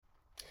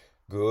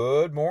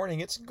Good morning.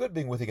 It's good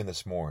being with you again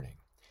this morning.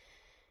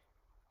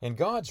 In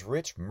God's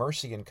rich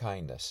mercy and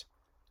kindness,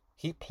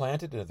 He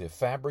planted into the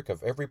fabric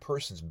of every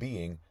person's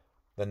being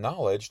the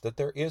knowledge that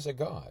there is a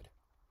God,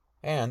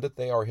 and that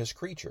they are His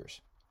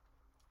creatures.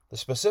 The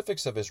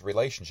specifics of His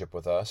relationship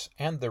with us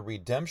and the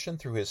redemption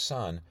through His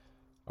Son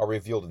are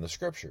revealed in the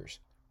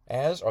Scriptures,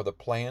 as are the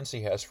plans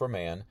He has for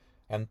man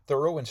and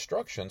thorough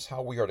instructions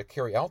how we are to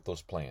carry out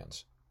those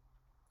plans.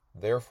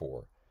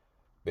 Therefore,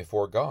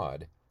 before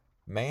God,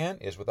 man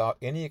is without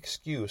any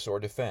excuse or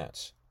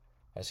defense,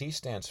 as he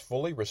stands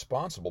fully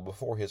responsible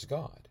before his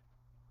God.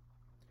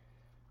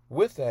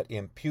 With that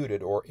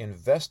imputed or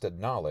invested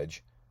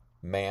knowledge,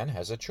 man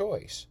has a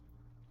choice.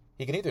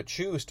 He can either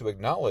choose to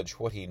acknowledge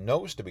what he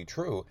knows to be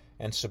true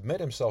and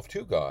submit himself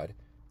to God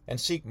and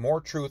seek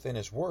more truth in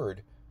His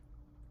Word,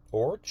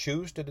 or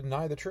choose to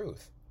deny the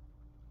truth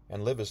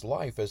and live his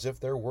life as if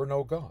there were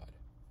no God.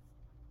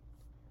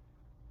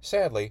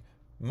 Sadly,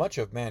 much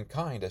of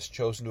mankind has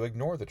chosen to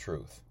ignore the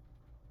truth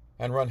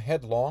and run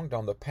headlong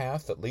down the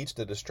path that leads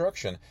to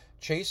destruction,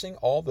 chasing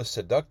all the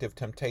seductive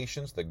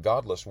temptations the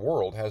godless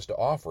world has to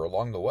offer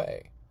along the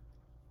way.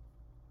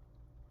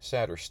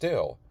 Sadder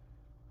still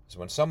is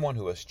when someone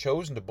who has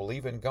chosen to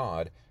believe in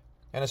God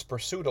and has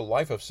pursued a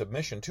life of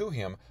submission to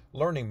Him,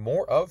 learning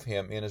more of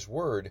Him in His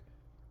Word,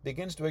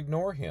 begins to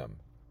ignore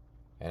Him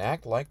and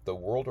act like the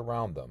world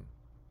around them.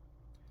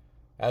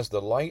 As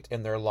the light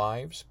in their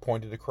lives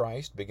pointed to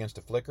Christ begins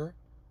to flicker,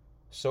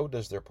 so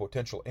does their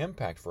potential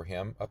impact for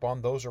Him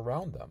upon those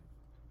around them.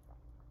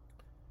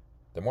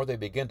 The more they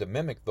begin to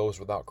mimic those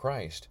without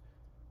Christ,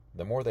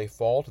 the more they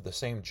fall to the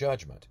same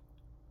judgment,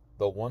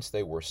 though once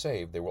they were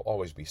saved, they will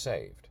always be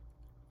saved.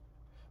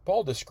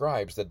 Paul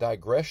describes the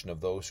digression of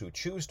those who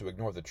choose to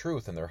ignore the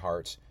truth in their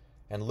hearts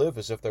and live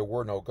as if there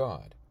were no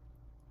God.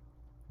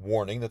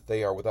 Warning that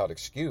they are without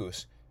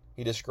excuse,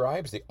 he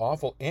describes the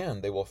awful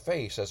end they will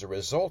face as a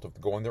result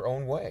of going their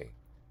own way.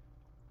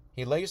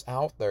 He lays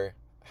out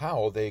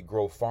how they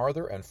grow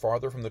farther and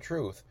farther from the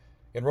truth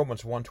in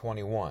Romans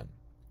 1:21.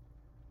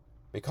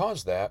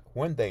 Because that,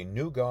 when they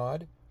knew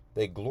God,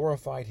 they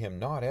glorified Him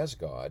not as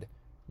God,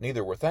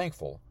 neither were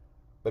thankful,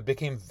 but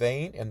became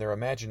vain in their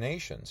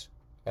imaginations,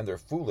 and their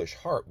foolish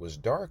heart was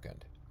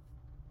darkened.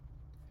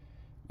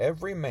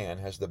 Every man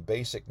has the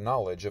basic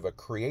knowledge of a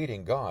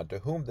creating God to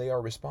whom they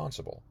are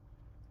responsible.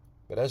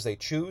 But as they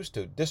choose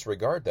to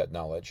disregard that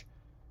knowledge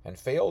and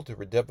fail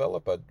to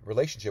develop a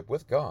relationship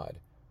with God,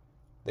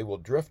 they will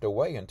drift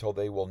away until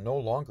they will no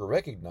longer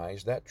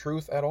recognize that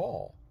truth at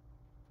all.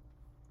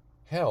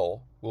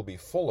 Hell will be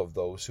full of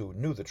those who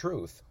knew the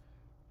truth,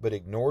 but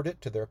ignored it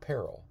to their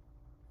peril.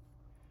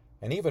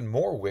 An even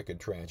more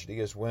wicked tragedy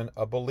is when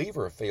a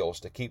believer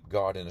fails to keep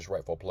God in His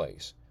rightful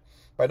place,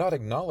 by not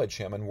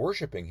acknowledging Him and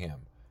worshiping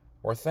Him,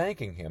 or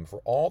thanking Him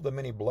for all the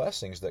many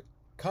blessings that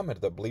come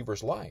into the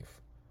believer's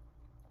life.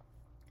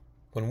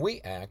 When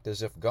we act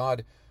as if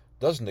God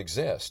doesn't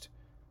exist,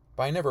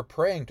 by never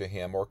praying to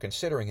Him or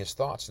considering His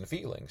thoughts and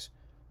feelings,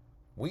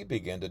 we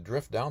begin to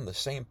drift down the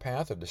same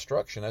path of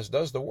destruction as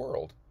does the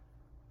world.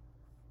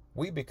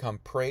 We become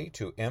prey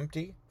to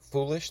empty,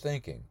 foolish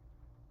thinking.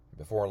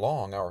 Before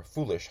long, our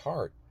foolish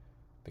heart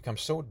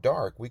becomes so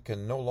dark we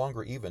can no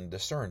longer even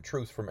discern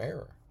truth from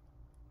error.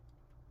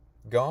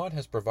 God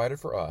has provided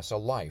for us a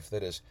life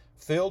that is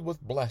filled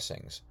with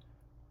blessings,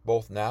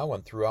 both now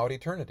and throughout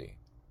eternity.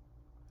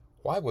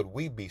 Why would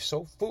we be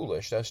so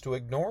foolish as to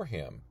ignore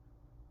Him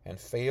and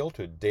fail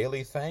to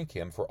daily thank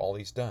Him for all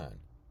He's done?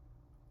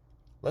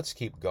 Let's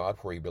keep God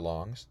where He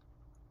belongs,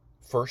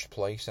 first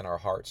place in our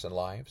hearts and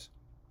lives.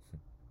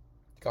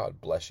 God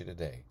bless you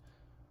today.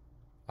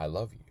 I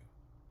love you.